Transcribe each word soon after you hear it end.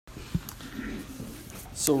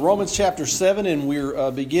So Romans chapter 7, and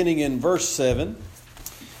we're beginning in verse 7.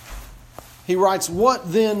 He writes,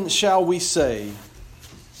 "What then shall we say?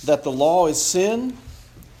 That the law is sin?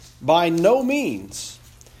 By no means.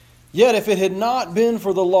 Yet if it had not been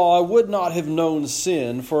for the law, I would not have known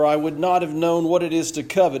sin, for I would not have known what it is to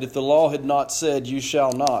covet if the law had not said, 'You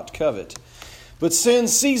shall not covet.' But sin,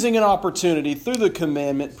 seizing an opportunity through the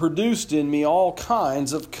commandment, produced in me all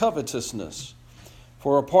kinds of covetousness.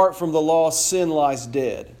 For apart from the law, sin lies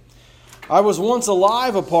dead. I was once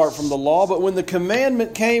alive apart from the law, but when the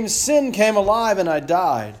commandment came, sin came alive and I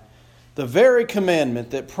died. The very commandment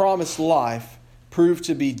that promised life proved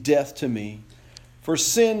to be death to me. For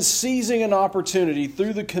sin, seizing an opportunity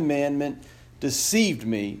through the commandment, deceived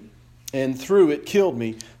me, and through it killed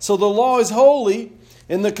me. So the law is holy,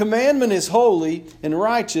 and the commandment is holy and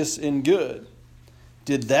righteous and good.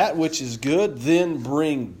 Did that which is good then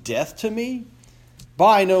bring death to me?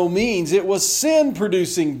 By no means. It was sin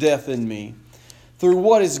producing death in me through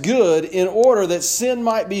what is good, in order that sin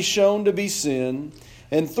might be shown to be sin,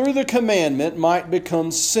 and through the commandment might become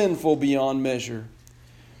sinful beyond measure.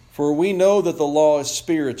 For we know that the law is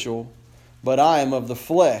spiritual, but I am of the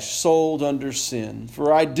flesh, sold under sin.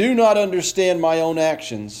 For I do not understand my own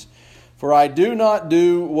actions. For I do not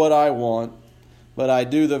do what I want, but I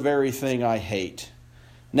do the very thing I hate.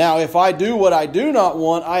 Now, if I do what I do not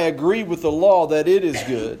want, I agree with the law that it is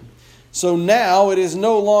good. So now it is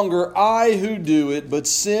no longer I who do it, but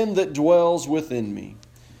sin that dwells within me.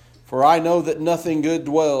 For I know that nothing good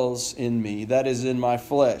dwells in me, that is in my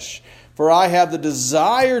flesh. For I have the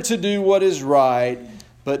desire to do what is right,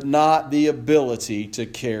 but not the ability to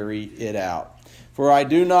carry it out. For I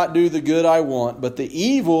do not do the good I want, but the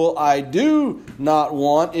evil I do not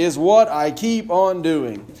want is what I keep on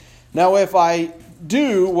doing. Now if I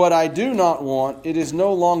do what I do not want, it is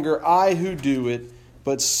no longer I who do it,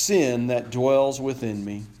 but sin that dwells within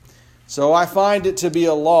me. So I find it to be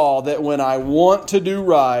a law that when I want to do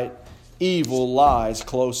right, evil lies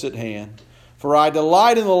close at hand. For I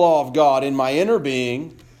delight in the law of God in my inner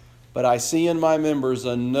being, but I see in my members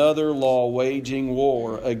another law waging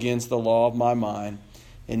war against the law of my mind,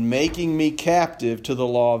 and making me captive to the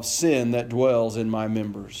law of sin that dwells in my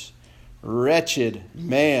members. Wretched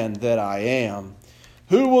man that I am!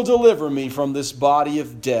 Who will deliver me from this body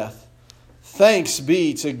of death? Thanks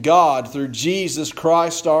be to God through Jesus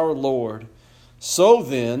Christ our Lord. So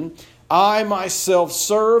then, I myself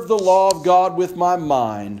serve the law of God with my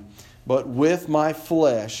mind, but with my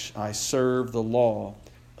flesh I serve the law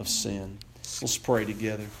of sin." Let's pray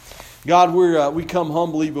together. God, we come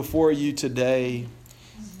humbly before you today,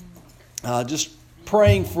 just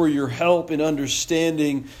praying for your help in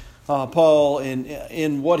understanding Paul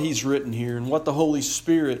in what he's written here and what the Holy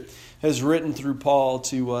Spirit has written through Paul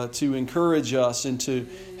to encourage us and to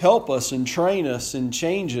help us and train us and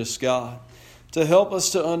change us, God, to help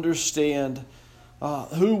us to understand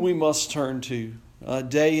who we must turn to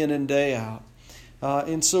day in and day out.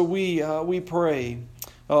 And so we pray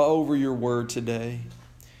over your word today.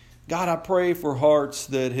 God, I pray for hearts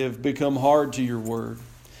that have become hard to your word,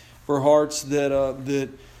 for hearts that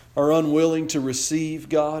are unwilling to receive,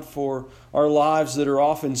 God, for our lives that are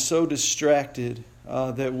often so distracted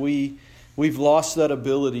that we've lost that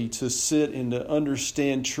ability to sit and to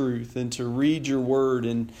understand truth and to read your word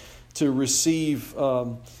and to receive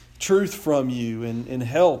truth from you and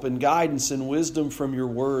help and guidance and wisdom from your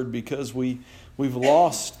word, because we've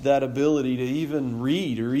lost that ability to even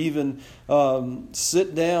read or even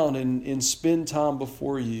sit down and spend time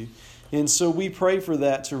before you. And so we pray for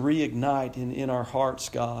that to reignite in our hearts,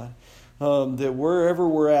 God, that wherever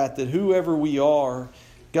we're at, that whoever we are,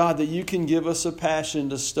 God, that you can give us a passion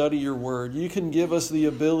to study your word. You can give us the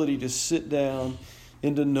ability to sit down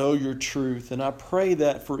and to know your truth. And I pray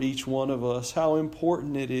that for each one of us, how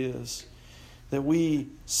important it is that we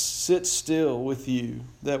sit still with you,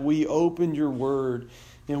 that we open your word,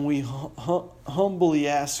 and we humbly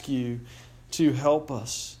ask you to help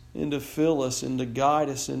us and to fill us and to guide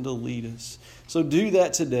us and to lead us. So do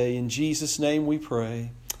that today. In Jesus' name we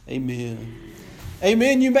pray. Amen.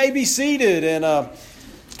 Amen. You may be seated and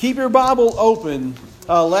keep your Bible open.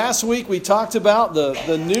 Last week we talked about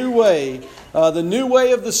the new way of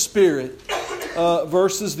the Spirit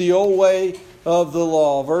versus the old way of the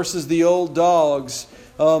law, versus the old dogs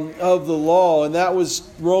of the law. And that was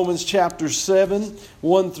Romans chapter 7,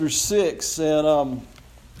 1 through 6.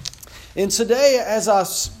 And today, as I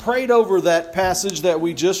prayed over that passage that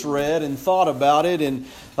we just read and thought about it, and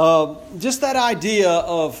just that idea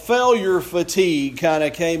of failure fatigue kind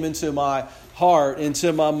of came into my heart,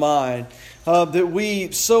 into my mind, that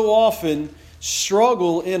we so often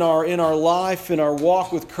struggle in our life, in our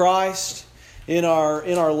walk with Christ, in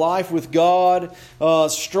our life with God,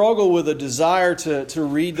 struggle with a desire to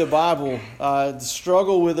read the Bible,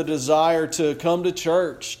 struggle with a desire to come to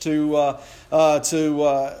church, to do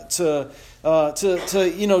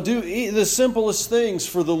the simplest things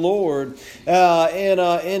for the Lord, and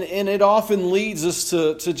it often leads us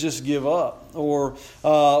to just give up or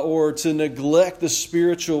to neglect the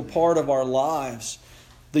spiritual part of our lives,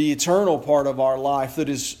 the eternal part of our life that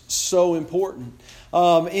is so important.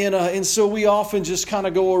 And so we often just kind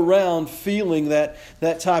of go around feeling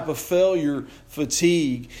that type of failure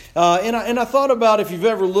fatigue. And I thought about if you've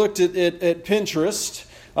ever looked at Pinterest.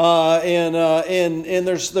 And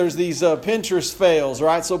there's these Pinterest fails,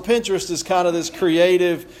 right? So Pinterest is kind of this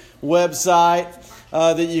creative website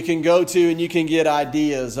that you can go to and you can get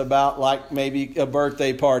ideas about, like maybe a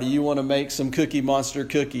birthday party. You want to make some Cookie Monster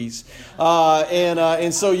cookies,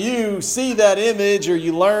 and so you see that image or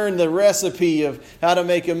you learn the recipe of how to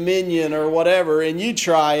make a minion or whatever, and you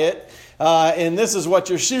try it. And this is what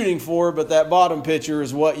you're shooting for, but that bottom picture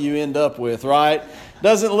is what you end up with, right?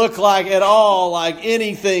 Doesn't look like at all like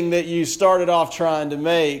anything that you started off trying to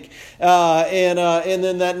make. And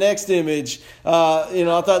then that next image,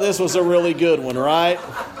 I thought this was a really good one, right?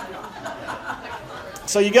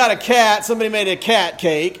 So you got a cat. Somebody made a cat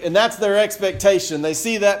cake, and that's their expectation. They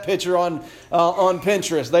see that picture on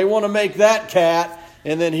Pinterest. They want to make that cat.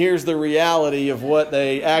 And then here's the reality of what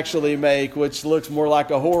they actually make, which looks more like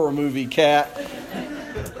a horror movie cat.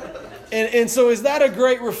 And so is that a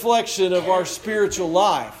great reflection of our spiritual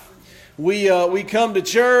life? We come to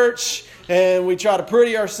church and we try to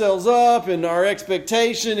pretty ourselves up, and our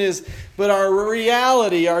expectation is, but our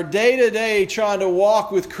reality, our day-to-day trying to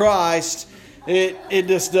walk with Christ, it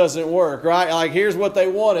just doesn't work, right? Like, here's what they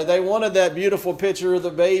wanted. They wanted that beautiful picture of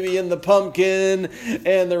the baby and the pumpkin,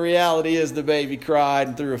 and the reality is the baby cried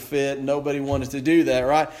and threw a fit, and nobody wanted to do that,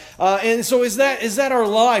 right? And so is that our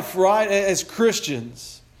life, right, as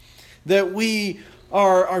Christians? That we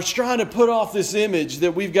are trying to put off this image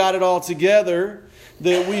that we've got it all together,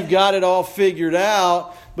 that we've got it all figured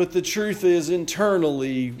out, but the truth is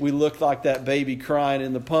internally we look like that baby crying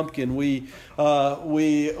in the pumpkin. We're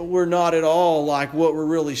not at all like what we're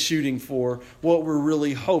really shooting for, what we're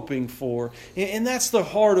really hoping for. And that's the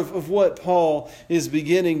heart of what Paul is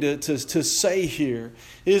beginning to say here,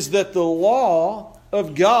 is that the law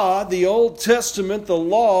of God, the Old Testament, the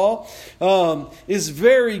law, is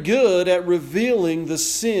very good at revealing the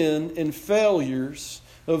sin and failures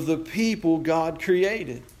of the people God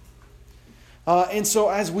created. And so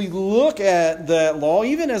as we look at that law,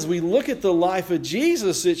 even as we look at the life of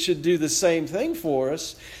Jesus, it should do the same thing for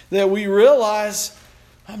us, that we realize,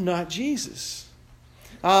 I'm not Jesus.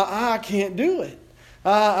 I can't do it.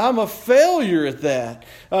 I'm a failure at that.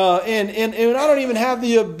 And I don't even have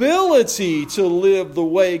the ability to live the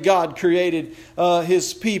way God created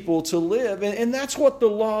His people to live. And that's what the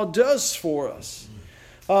law does for us.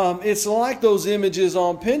 It's like those images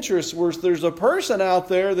on Pinterest where there's a person out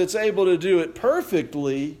there that's able to do it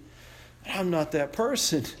perfectly. I'm not that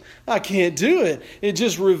person. I can't do it. It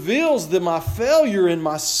just reveals my failure and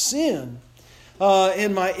my sin.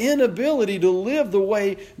 And my inability to live the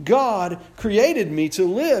way God created me to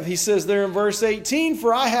live. He says there in verse 18,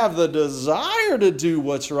 "For I have the desire to do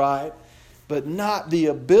what's right, but not the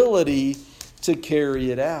ability to carry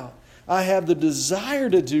it out." I have the desire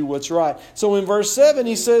to do what's right. So in verse 7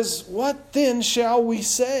 he says, "What then shall we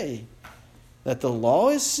say? That the law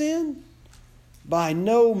is sin? By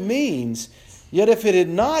no means. Yet if it had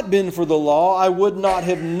not been for the law, I would not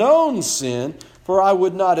have known sin. For I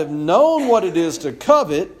would not have known what it is to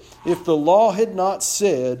covet if the law had not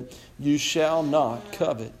said, 'You shall not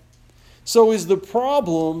covet.'" So is the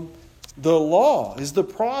problem the law? Is the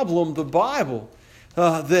problem the Bible?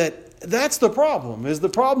 That's the problem. Is the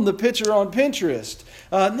problem the picture on Pinterest?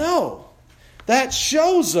 No. That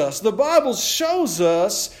shows us, the Bible shows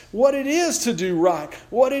us what it is to do right,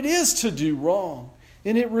 what it is to do wrong.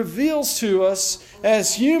 And it reveals to us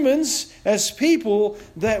as humans, as people,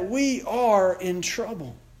 that we are in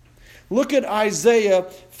trouble. Look at Isaiah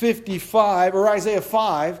 55 or Isaiah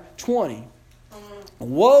 5:20.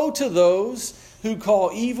 "Woe to those who call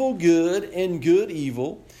evil good and good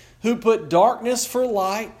evil, who put darkness for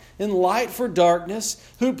light and light for darkness,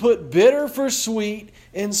 who put bitter for sweet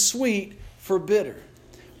and sweet for bitter.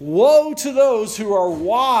 Woe to those who are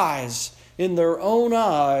wise in their own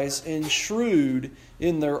eyes and shrewd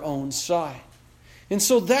in their own sight." And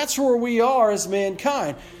so that's where we are as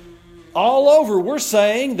mankind. All over, we're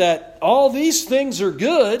saying that all these things are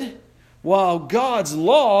good, while God's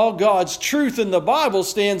law, God's truth in the Bible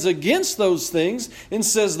stands against those things and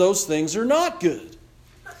says those things are not good.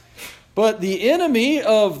 But the enemy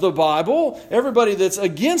of the Bible, everybody that's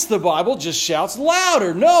against the Bible, just shouts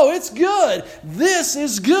louder. No, it's good. This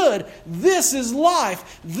is good. This is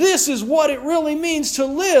life. This is what it really means to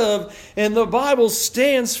live. And the Bible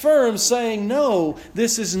stands firm saying, no,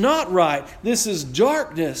 this is not right. This is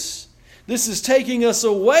darkness. This is taking us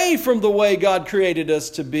away from the way God created us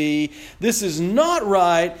to be. This is not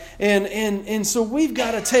right. And so we've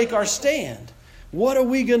got to take our stand. What are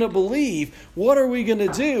we going to believe? What are we going to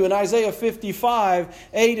do? In Isaiah 55,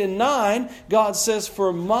 8 and 9, God says,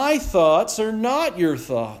 "For my thoughts are not your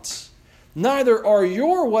thoughts, neither are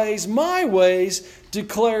your ways my ways,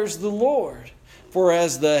 declares the Lord. For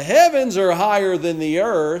as the heavens are higher than the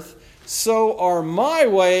earth, so are my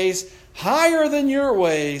ways higher than your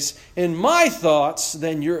ways, and my thoughts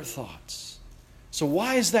than your thoughts." So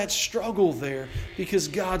why is that struggle there? Because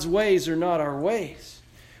God's ways are not our ways.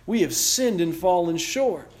 We have sinned and fallen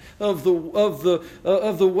short of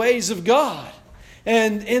the ways of God.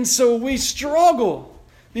 And so we struggle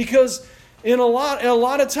because a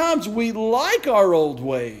lot of times we like our old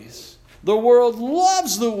ways. The world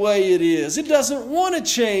loves the way it is. It doesn't want to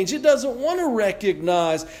change. It doesn't want to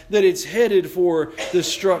recognize that it's headed for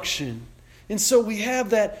destruction. And so we have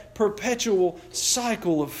that perpetual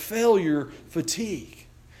cycle of failure fatigue,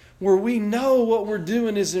 where we know what we're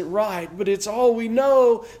doing isn't right, but it's all we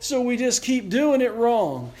know, so we just keep doing it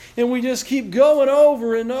wrong. And we just keep going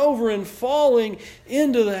over and over and falling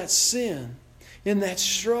into that sin, in that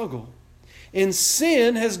struggle. And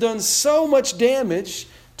sin has done so much damage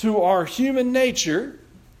to our human nature.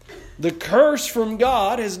 The curse from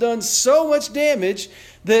God has done so much damage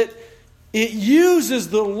that it uses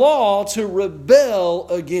the law to rebel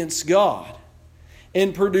against God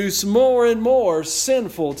and produce more and more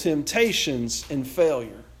sinful temptations and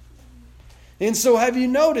failure. And so have you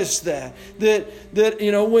noticed that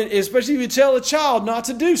especially if you tell a child not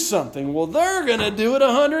to do something, well, they're going to do it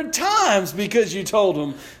 100 times because you told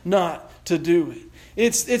them not to do it.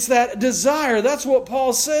 It's that desire. That's what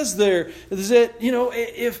Paul says there. Is that,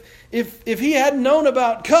 if he hadn't known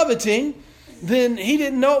about coveting, then he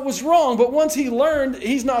didn't know it was wrong. But once he learned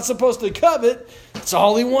he's not supposed to covet, that's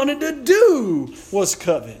all he wanted to do was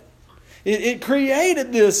covet. It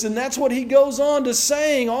created this, and that's what he goes on to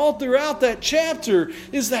saying all throughout that chapter,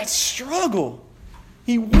 is that struggle.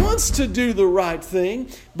 He wants to do the right thing,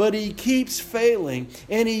 but he keeps failing,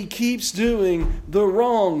 and he keeps doing the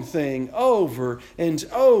wrong thing over and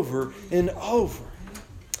over and over.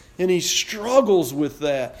 And he struggles with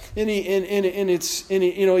that. And he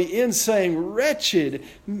ends saying, "Wretched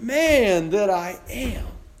man that I am,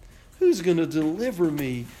 who's going to deliver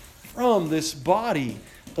me from this body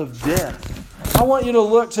of death?" I want you to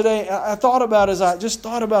look today. I thought about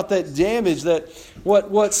that damage, that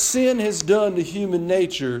what sin has done to human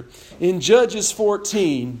nature. In Judges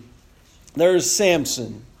 14, there's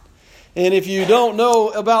Samson. And if you don't know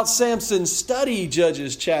about Samson, study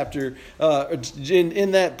Judges chapter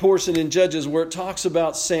in that portion in Judges where it talks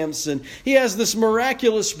about Samson. He has this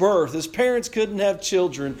miraculous birth. His parents couldn't have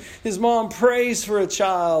children. His mom prays for a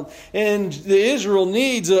child. And Israel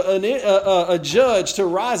needs a judge to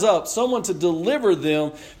rise up, someone to deliver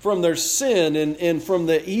them from their sin and from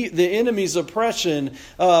the enemy's oppression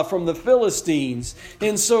from the Philistines.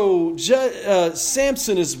 And so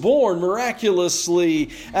Samson is born miraculously,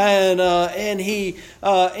 and he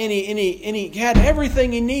had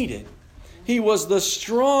everything he needed. He was the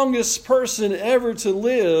strongest person ever to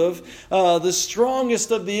live, the strongest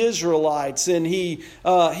of the Israelites, and he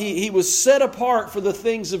was set apart for the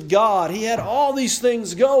things of God. He had all these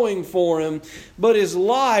things going for him, but his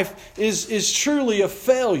life is truly a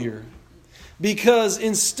failure. Because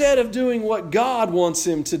instead of doing what God wants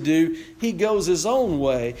him to do, he goes his own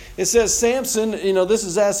way. It says Samson, this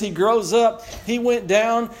is as he grows up, he went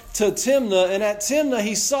down to Timnah, and at Timnah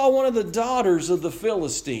he saw one of the daughters of the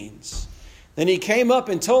Philistines. Then he came up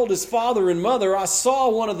and told his father and mother, "I saw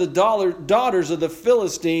one of the daughters of the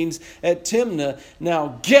Philistines at Timnah.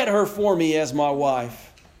 Now get her for me as my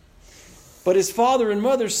wife." But his father and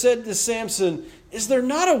mother said to Samson, "Is there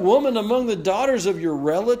not a woman among the daughters of your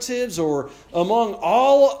relatives or among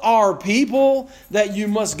all our people that you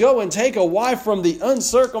must go and take a wife from the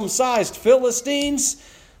uncircumcised Philistines?"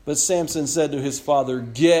 But Samson said to his father,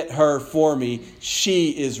 "Get her for me. She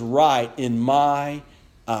is right in my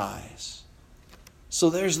eyes." So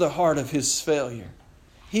there's the heart of his failure.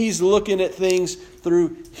 He's looking at things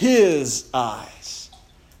through his eyes.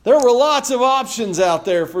 There were lots of options out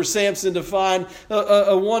there for Samson to find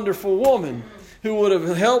a wonderful woman who would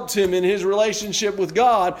have helped him in his relationship with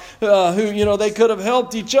God, they could have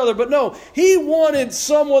helped each other. But no, he wanted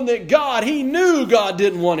someone that he knew God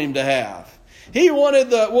didn't want him to have. He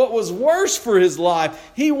wanted what was worse for his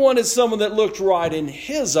life. He wanted someone that looked right in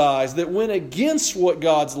his eyes, that went against what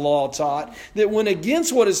God's law taught, that went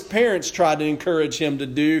against what his parents tried to encourage him to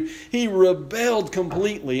do. He rebelled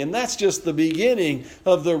completely. And that's just the beginning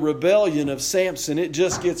of the rebellion of Samson. It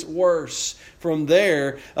just gets worse from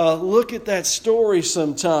there. Look at that story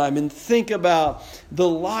sometime and think about the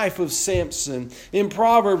life of Samson. In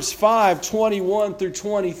Proverbs 5:21 through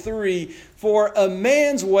 23, for a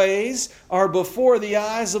man's ways are before the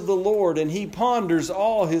eyes of the Lord, and he ponders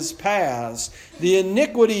all his paths. The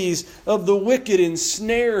iniquities of the wicked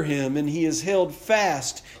ensnare him, and he is held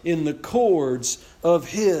fast in the cords of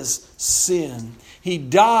his sin. He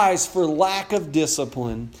dies for lack of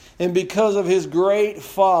discipline, and because of his great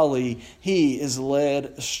folly, he is led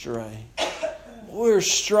astray. We're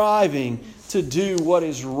striving to do what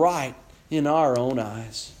is right in our own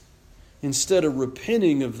eyes, instead of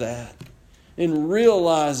repenting of that and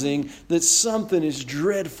realizing that something is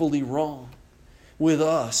dreadfully wrong with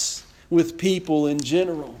us, with people in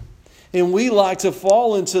general. And we like to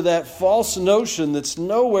fall into that false notion that's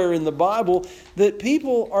nowhere in the Bible that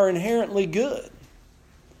people are inherently good.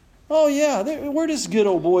 Oh yeah, we're just good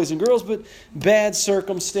old boys and girls, but bad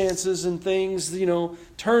circumstances and things,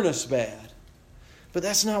 turn us bad. But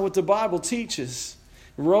that's not what the Bible teaches.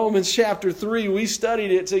 Romans chapter 3, we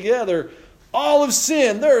studied it together. All have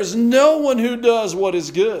sinned. There is no one who does what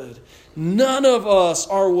is good. None of us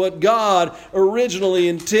are what God originally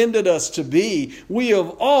intended us to be. We have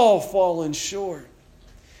all fallen short.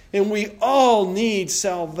 And we all need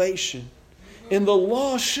salvation. And the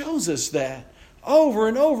law shows us that over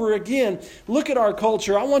and over again. Look at our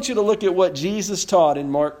culture. I want you to look at what Jesus taught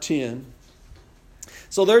in Mark 10.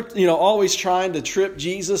 So they're always trying to trip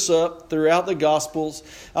Jesus up throughout the Gospels.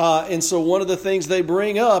 And so one of the things they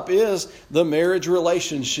bring up is the marriage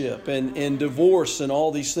relationship and divorce and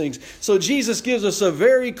all these things. So Jesus gives us a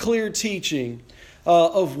very clear teaching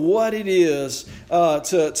of what it is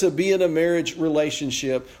to be in a marriage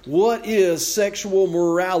relationship. What is sexual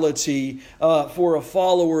morality for a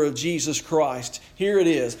follower of Jesus Christ? Here it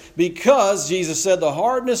is. Because Jesus said, the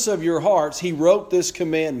hardness of your hearts, He wrote this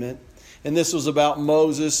commandment. And this was about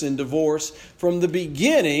Moses and divorce. From the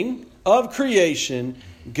beginning of creation,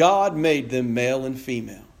 God made them male and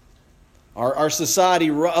female. Our society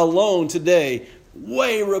alone today,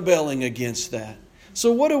 way rebelling against that.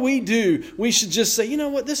 So what do? We should just say, you know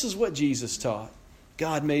what? This is what Jesus taught.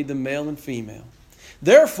 God made them male and female.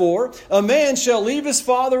 Therefore, a man shall leave his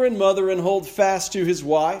father and mother and hold fast to his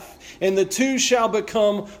wife, and the two shall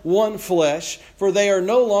become one flesh, for they are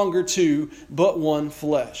no longer two, but one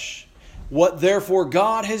flesh. What therefore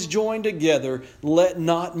God has joined together, let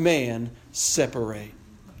not man separate.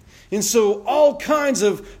 And so all kinds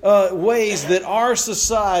of ways that our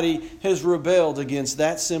society has rebelled against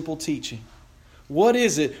that simple teaching. What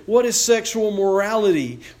is it? What is sexual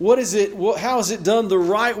morality? What is it? How is it done the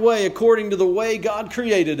right way according to the way God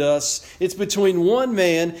created us? It's between one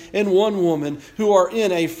man and one woman who are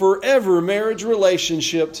in a forever marriage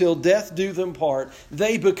relationship till death do them part.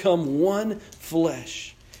 They become one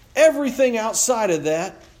flesh. Everything outside of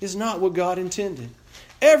that is not what God intended.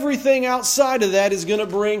 Everything outside of that is going to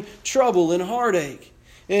bring trouble and heartache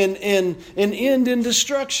and end in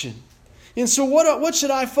destruction. And so what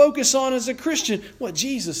should I focus on as a Christian? What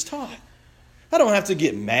Jesus taught. I don't have to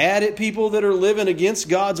get mad at people that are living against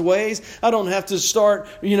God's ways. I don't have to start,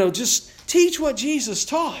 just teach what Jesus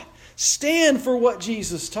taught. Stand for what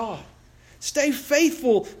Jesus taught. Stay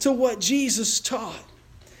faithful to what Jesus taught.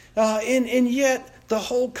 And yet, the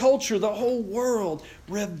whole culture, the whole world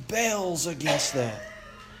rebels against that.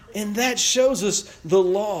 And that shows us the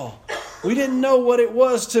law. We didn't know what it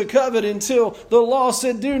was to covet until the law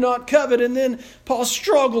said, do not covet. And then Paul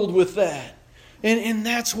struggled with that. And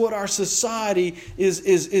that's what our society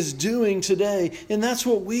is doing today. And that's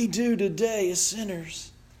what we do today as sinners.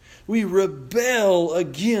 We rebel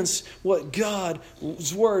against what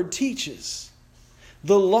God's Word teaches.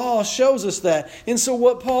 The law shows us that. And so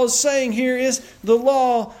what Paul is saying here is the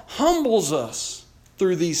law humbles us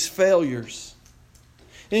through these failures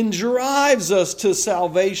and drives us to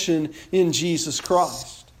salvation in Jesus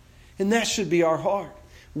Christ. And that should be our heart.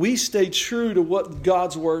 We stay true to what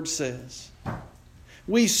God's Word says.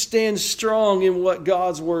 We stand strong in what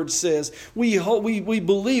God's Word says. We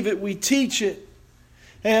believe it. We teach it.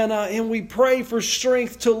 And we pray for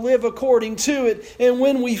strength to live according to it. And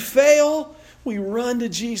when we fail, we run to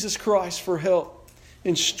Jesus Christ for help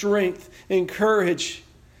and strength and courage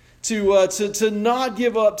to not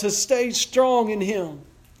give up, to stay strong in Him.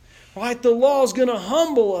 Right? The law is going to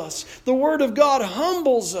humble us. The Word of God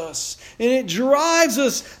humbles us. And it drives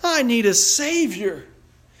us. I need a Savior.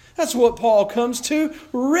 That's what Paul comes to.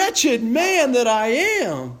 Wretched man that I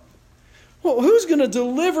am. Well, who's going to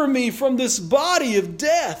deliver me from this body of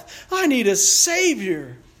death? I need a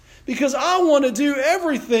Savior. Because I want to do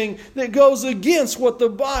everything that goes against what the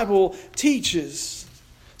Bible teaches.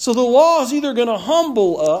 So the law is either going to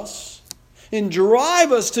humble us and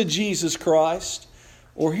drive us to Jesus Christ,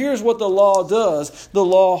 or here's what the law does. The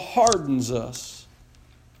law hardens us.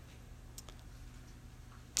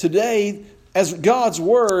 Today, as God's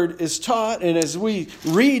Word is taught and as we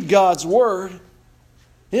read God's Word,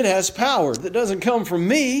 it has power that doesn't come from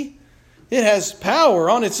me. It has power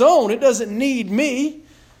on its own. It doesn't need me.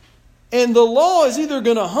 And the law is either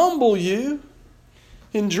going to humble you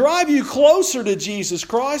and drive you closer to Jesus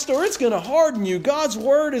Christ, or it's going to harden you. God's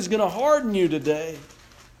Word is going to harden you today.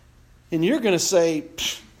 And you're going to say,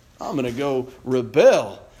 I'm going to go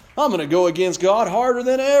rebel. I'm going to go against God harder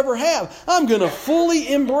than I ever have. I'm going to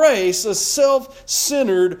fully embrace a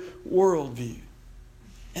self-centered worldview.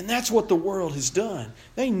 And that's what the world has done.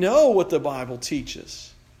 They know what the Bible teaches.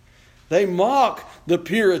 They mock the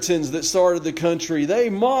Puritans that started the country. They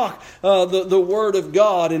mock the Word of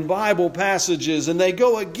God in Bible passages. And they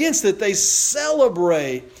go against it. They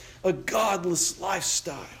celebrate a godless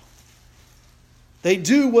lifestyle. They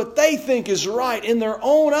do what they think is right in their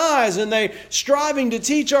own eyes, and they're striving to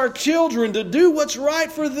teach our children to do what's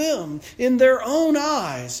right for them in their own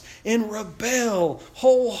eyes and rebel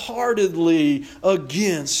wholeheartedly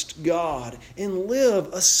against God and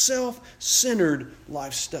live a self-centered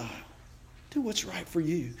lifestyle. Do what's right for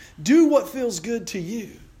you. Do what feels good to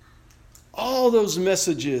you. All those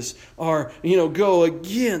messages are, go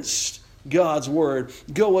against God's Word,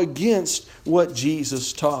 go against what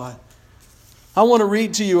Jesus taught. I want to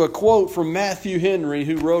read to you a quote from Matthew Henry,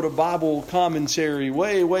 who wrote a Bible commentary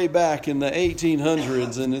way back in the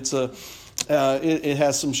 1800s, and it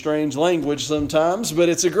has some strange language sometimes, but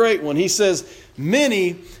it's a great one. He says,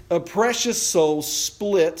 "Many a precious soul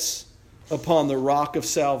splits upon the rock of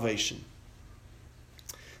salvation."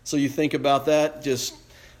 So you think about that, just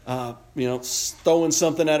throwing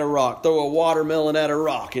something at a rock, throw a watermelon at a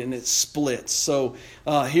rock, and it splits. So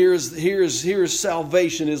here's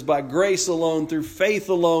salvation is by grace alone, through faith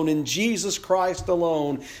alone, in Jesus Christ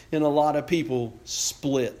alone. And a lot of people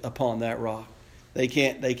split upon that rock. They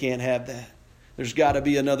can't have that. There's got to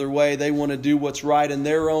be another way. They want to do what's right in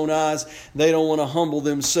their own eyes. They don't want to humble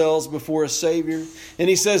themselves before a Savior. And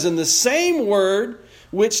he says, "In the same word,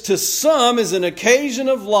 which to some is an occasion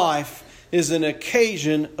of life, is an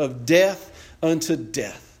occasion of death unto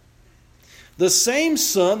death. The same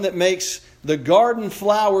sun that makes the garden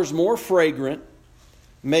flowers more fragrant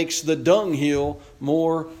makes the dunghill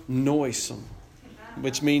more noisome."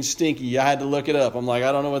 Which means stinky. I had to look it up. I'm like,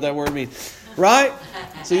 I don't know what that word means. Right?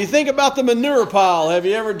 So you think about the manure pile. Have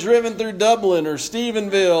you ever driven through Dublin or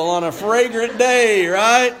Stephenville on a fragrant day,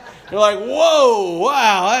 right? You're like, whoa,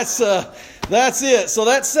 wow, that's it. So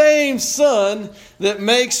that same sun that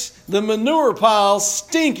makes the manure pile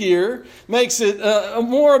stinkier, makes it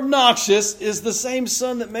more obnoxious, is the same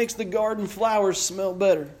sun that makes the garden flowers smell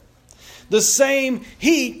better. The same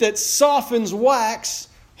heat that softens wax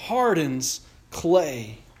hardens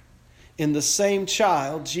clay. In the same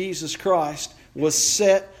child, Jesus Christ, was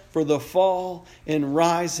set for the fall and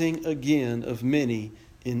rising again of many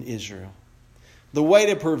in Israel. The way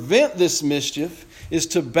to prevent this mischief is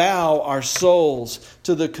to bow our souls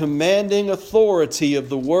to the commanding authority of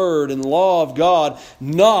the Word and law of God,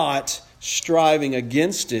 not striving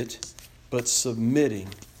against it, but submitting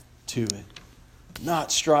to it.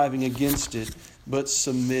 Not striving against it, but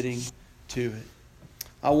submitting to it.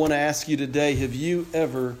 I want to ask you today, have you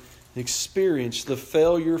ever experienced the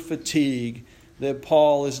failure fatigue that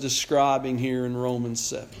Paul is describing here in Romans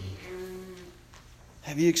 7?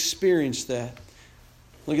 Have you experienced that?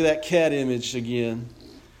 Look at that cat image again.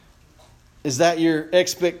 Is that your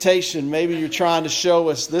expectation? Maybe you're trying to show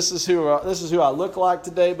us this is who I look like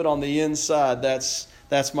today, but on the inside,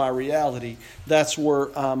 that's my reality. That's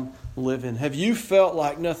where I'm living. Have you felt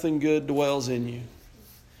like nothing good dwells in you?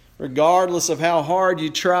 Regardless of how hard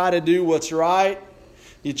you try to do what's right,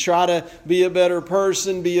 you try to be a better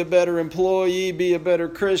person, be a better employee, be a better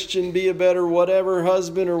Christian, be a better whatever,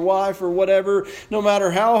 husband or wife or whatever. No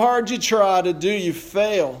matter how hard you try to do, you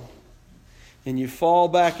fail. And you fall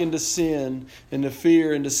back into sin, into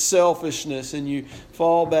fear, into selfishness, and you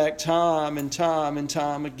fall back time and time and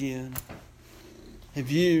time again.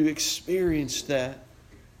 Have you experienced that?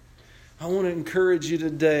 I want to encourage you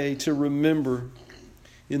today to remember,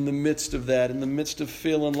 in the midst of that, in the midst of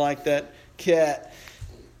feeling like that cat,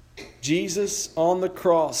 Jesus on the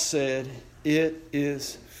cross said, "It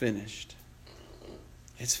is finished."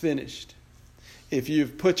 It's finished. if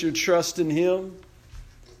you've put your trust in Him,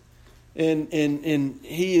 and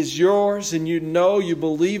He is yours, and you know you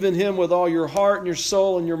believe in Him with all your heart and your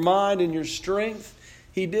soul and your mind and your strength,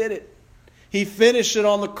 He did it. He finished it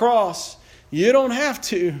on the cross. You don't have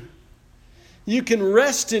to. You can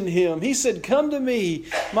rest in Him. He said, "Come to me.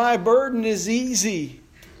 My burden is easy.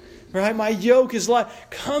 Right? My yoke is light.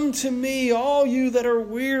 Come to me, all you that are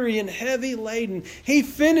weary and heavy laden." He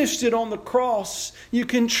finished it on the cross. You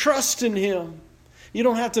can trust in Him. You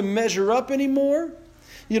don't have to measure up anymore.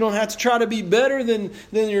 You don't have to try to be better than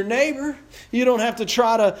your neighbor. You don't have to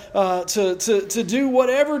try to do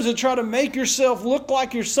whatever to try to make yourself look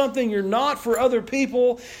like you're something you're not for other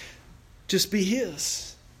people. Just be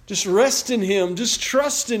His. Just rest in Him. Just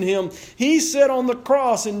trust in Him. He said on the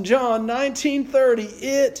cross in John 19:30,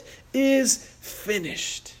 "It is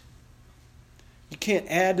finished." You can't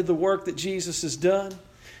add to the work that Jesus has done.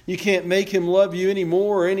 You can't make Him love you any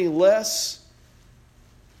more or any less.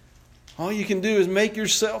 All you can do is make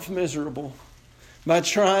yourself miserable by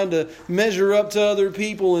trying to measure up to other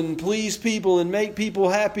people and please people and make people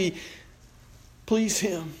happy. Please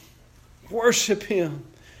Him. Worship Him.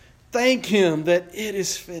 Thank Him that it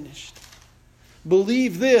is finished.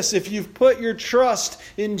 Believe this: if you've put your trust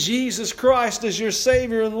in Jesus Christ as your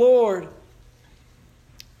Savior and Lord,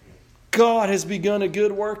 God has begun a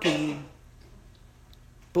good work in you.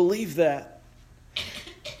 Believe that.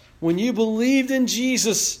 When you believed in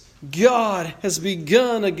Jesus, God has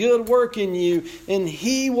begun a good work in you, and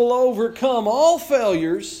He will overcome all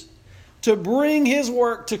failures to bring His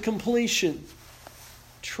work to completion.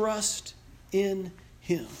 Trust in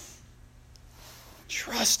Him.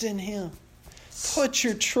 Trust in Him. Put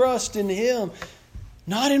your trust in Him.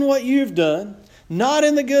 Not in what you've done. Not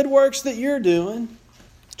in the good works that you're doing.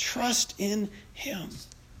 Trust in Him.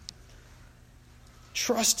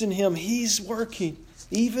 Trust in Him. He's working.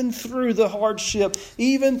 Even through the hardship.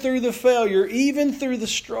 Even through the failure. Even through the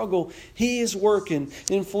struggle. He is working.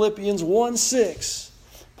 In Philippians 1:6,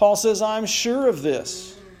 Paul says, "I'm sure of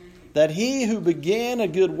this, that He who began a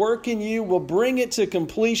good work in you will bring it to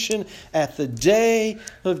completion at the day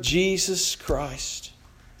of Jesus Christ."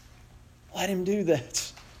 Let Him do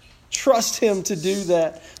that. Trust Him to do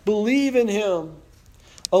that. Believe in Him.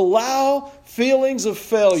 Allow feelings of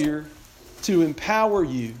failure to empower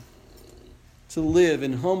you to live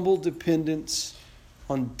in humble dependence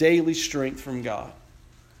on daily strength from God.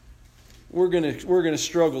 We're going to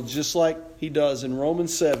struggle just like he does in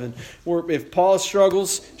Romans 7. If Paul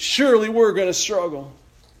struggles, surely we're going to struggle.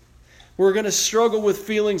 We're going to struggle with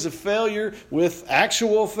feelings of failure, with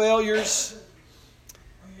actual failures.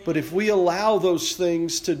 But if we allow those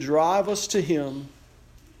things to drive us to Him,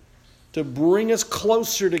 to bring us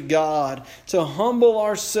closer to God, to humble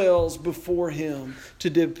ourselves before Him, to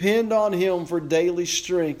depend on Him for daily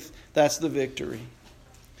strength, that's the victory.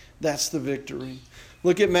 That's the victory.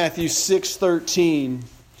 Look at Matthew 6:13.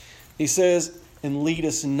 He says, "And lead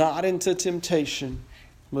us not into temptation,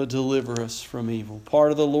 but deliver us from evil."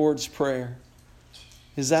 Part of the Lord's Prayer.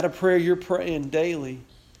 Is that a prayer you're praying daily?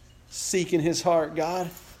 Seeking His heart. God,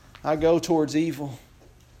 I go towards evil.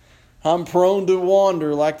 I'm prone to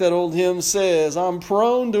wander, like that old hymn says. I'm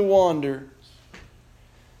prone to wander.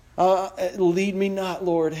 Lead me not,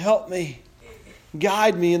 Lord. Help me.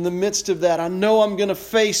 Guide me in the midst of that. I know I'm going to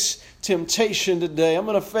face temptation today. I'm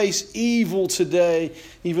going to face evil today,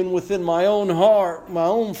 even within my own heart, my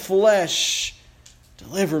own flesh.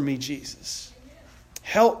 Deliver me, Jesus.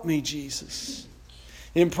 Help me, Jesus.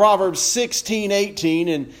 In Proverbs 16:18,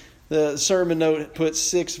 and the sermon note puts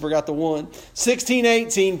 6, forgot the 1.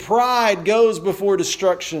 16:18, "Pride goes before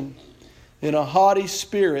destruction, and a haughty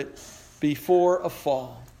spirit before a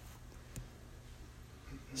fall."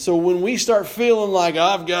 So when we start feeling like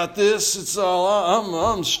I've got this, it's all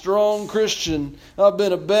I'm a strong Christian. I've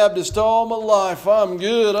been a Baptist all my life. I'm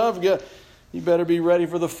good. You better be ready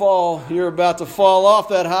for the fall. You're about to fall off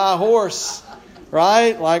that high horse,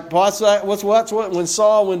 right? Like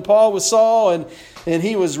when Paul was Saul and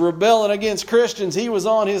he was rebelling against Christians, he was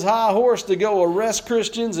on his high horse to go arrest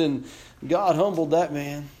Christians, and God humbled that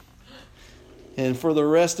man. And for the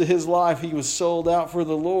rest of his life, he was sold out for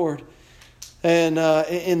the Lord. And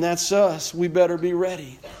that's us. We better be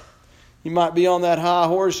ready. You might be on that high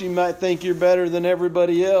horse. You might think you're better than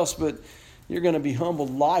everybody else, but you're going to be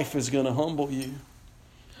humbled. Life is going to humble you.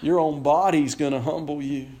 Your own body's going to humble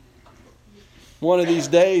you. One of these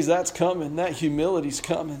days, that's coming. That humility's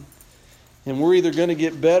coming. And we're either going to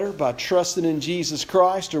get better by trusting in Jesus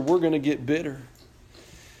Christ, or we're going to get bitter.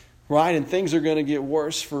 Right? And things are going to get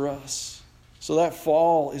worse for us. So that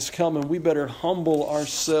fall is coming. We better humble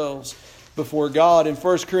ourselves before God. In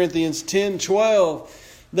 1 Corinthians 10:12,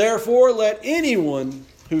 Therefore, let anyone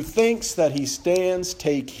who thinks that he stands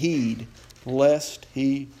take heed, lest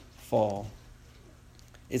he fall.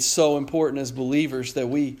 It's so important as believers that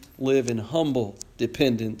we live in humble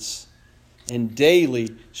dependence and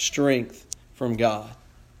daily strength from God.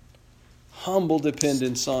 Humble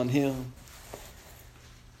dependence on Him.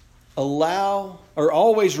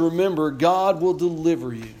 Always remember, God will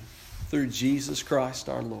deliver you through Jesus Christ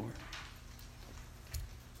our Lord.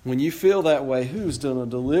 When you feel that way, who's going to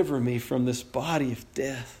deliver me from this body of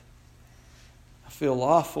death? I feel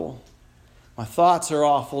awful. My thoughts are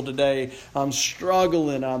awful today. I'm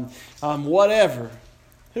struggling. I'm whatever.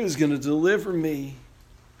 Who's going to deliver me?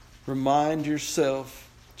 Remind yourself,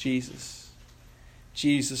 Jesus.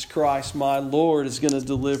 Jesus Christ, my Lord, is going to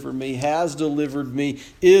deliver me, has delivered me,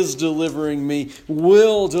 is delivering me,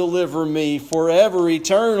 will deliver me forever,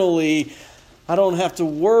 eternally. I don't have to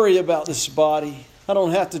worry about this body. I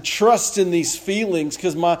don't have to trust in these feelings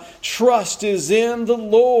because my trust is in the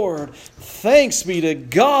Lord. Thanks be to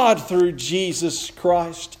God through Jesus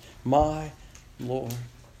Christ, my Lord.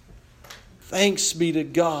 Thanks be to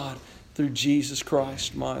God through Jesus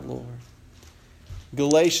Christ, my Lord.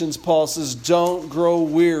 Galatians, Paul says, don't grow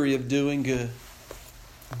weary of doing good.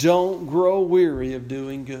 Don't grow weary of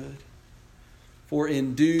doing good. For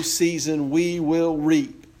in due season we will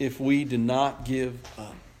reap if we do not give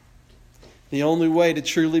up. The only way to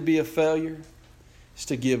truly be a failure is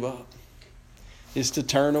to give up, is to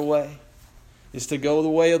turn away, is to go the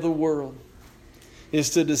way of the world, is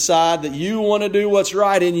to decide that you want to do what's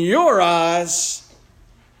right in your eyes,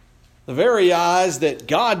 the very eyes that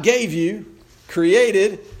God gave you,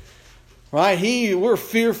 created, right? We're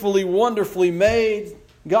fearfully, wonderfully made.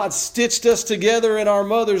 God stitched us together in our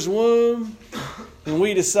mother's womb. And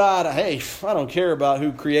we decide, hey, I don't care about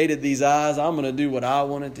who created these eyes. I'm going to do what I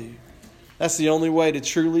want to do. That's the only way to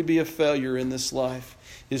truly be a failure in this life,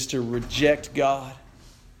 is to reject God,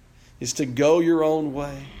 is to go your own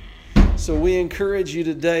way. So we encourage you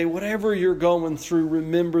today, whatever you're going through,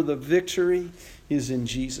 remember the victory is in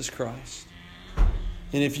Jesus Christ.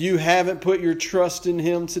 And if you haven't put your trust in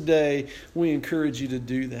Him today, we encourage you to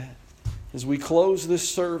do that. As we close this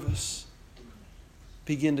service,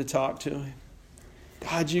 begin to talk to Him.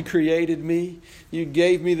 God, you created me. You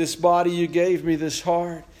gave me this body. You gave me this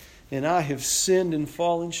heart. And I have sinned and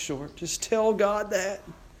fallen short. Just tell God that.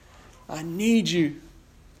 I need you.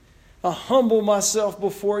 I humble myself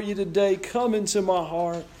before you today. Come into my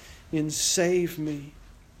heart and save me.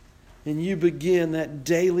 And you begin that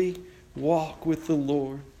daily walk with the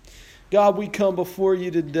Lord. God, we come before you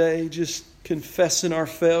today just confessing our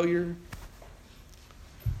failure.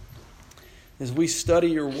 As we study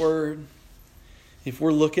your word, if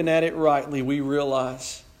we're looking at it rightly, we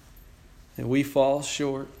realize that we fall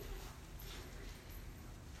short.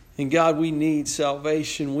 And God, we need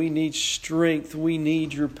salvation. We need strength. We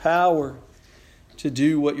need your power to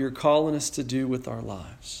do what you're calling us to do with our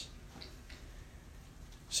lives.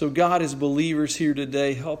 So God, as believers here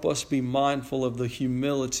today, help us be mindful of the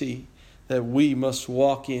humility that we must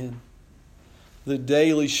walk in, the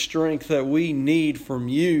daily strength that we need from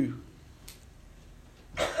you.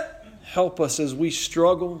 Help us as we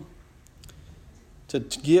struggle to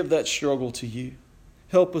give that struggle to you.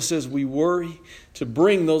 Help us as we worry to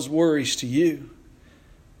bring those worries to you.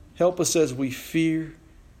 Help us as we fear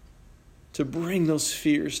to bring those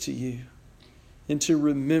fears to you. And to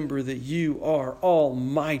remember that you are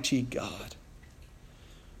Almighty God.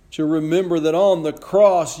 To remember that on the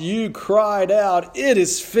cross you cried out, "It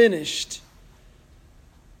is finished."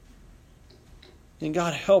 And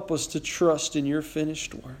God, help us to trust in your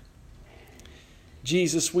finished work.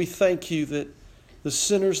 Jesus, we thank you that the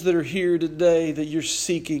sinners that are here today, that you're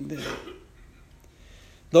seeking them.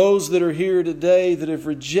 Those that are here today that have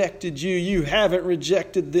rejected you, you haven't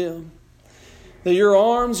rejected them. That your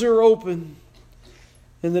arms are open.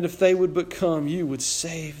 And that if they would but come, you would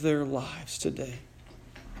save their lives today.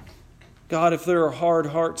 God, if there are hard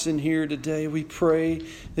hearts in here today, we pray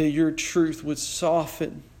that your truth would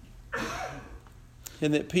soften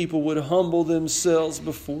and that people would humble themselves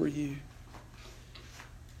before you.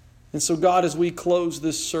 And so, God, as we close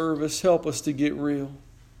this service, help us to get real.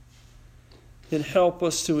 And help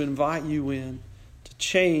us to invite you in to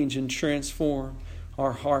change and transform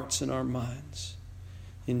our hearts and our minds.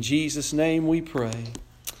 In Jesus' name we pray.